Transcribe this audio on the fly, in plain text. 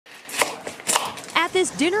this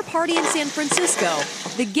dinner party in San Francisco,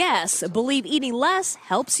 the guests believe eating less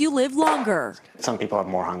helps you live longer. Some people have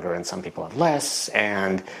more hunger and some people have less,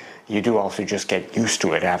 and you do also just get used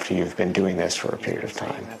to it after you've been doing this for a period of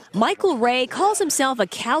time. Michael Ray calls himself a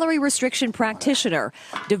calorie restriction practitioner,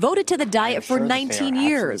 devoted to the diet for 19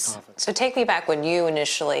 years. So take me back when you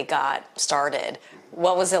initially got started.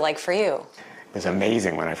 What was it like for you? It was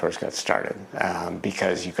amazing when I first got started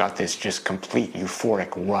because you got this just complete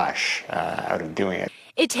euphoric rush out of doing it.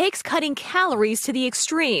 It takes cutting calories to the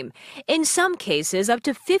extreme, in some cases up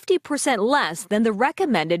to 50% less than the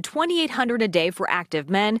recommended 2,800 a day for active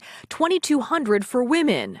men, 2,200 for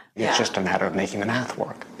women. It's just a matter of making the math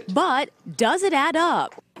work. But does it add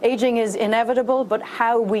up? Aging is inevitable, but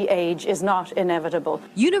how we age is not inevitable.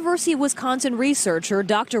 University of Wisconsin researcher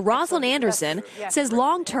Dr. Rosalind Anderson says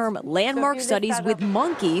long-term landmark studies with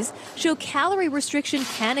monkeys show calorie restriction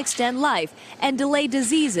can extend life and delay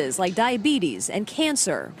diseases like diabetes and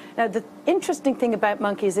cancer. Now, the interesting thing about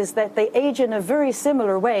monkeys is that they age in a very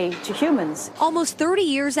similar way to humans. Almost 30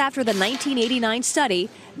 years after the 1989 study,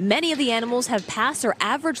 many of the animals have passed their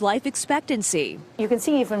average life expectancy. You can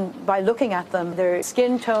see even by looking at them, their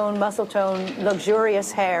skin tone, muscle tone,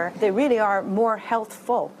 luxurious hair, they really are more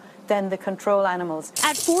healthful than the control animals.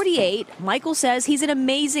 At 48, Michael says he's in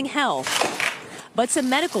amazing health. But some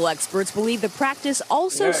medical experts believe the practice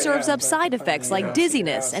also serves up side effects like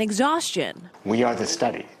dizziness and exhaustion. We are the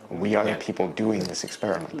study. We are the people doing this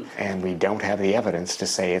experiment, and we don't have the evidence to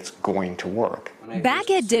say it's going to work.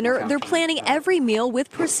 Back at dinner, they're planning every meal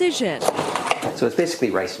with precision. So it's basically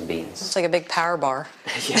rice and beans. It's like a big power bar.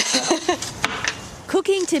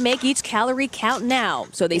 Cooking to make each calorie count now,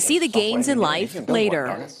 so they see the gains in life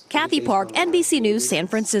later. Kathy Park, NBC News, San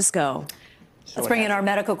Francisco. Let's bring in our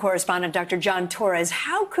medical correspondent, Dr. John Torres.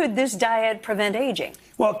 How could this diet prevent aging?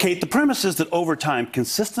 Well, Kate, the premise is that over time,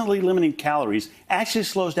 consistently limiting calories actually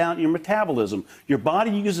slows down your metabolism. Your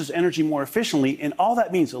body uses energy more efficiently, and all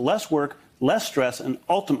that means less work, less stress, and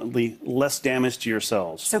ultimately less damage to your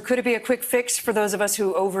cells. So could it be a quick fix for those of us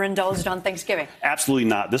who overindulged on Thanksgiving? Absolutely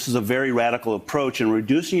not. This is a very radical approach, and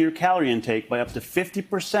reducing your calorie intake by up to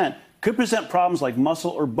 50% could present problems like muscle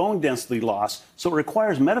or bone density loss, so it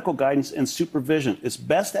requires medical guidance and supervision. It's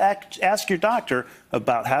best to ask your doctor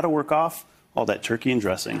about how to work off all that turkey and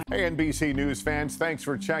dressing. Hey, NBC News fans, thanks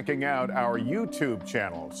for checking out our YouTube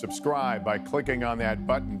channel. Subscribe by clicking on that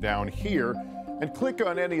button down here, and click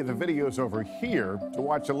on any of the videos over here to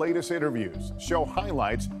watch the latest interviews, show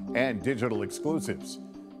highlights, and digital exclusives.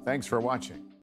 Thanks for watching.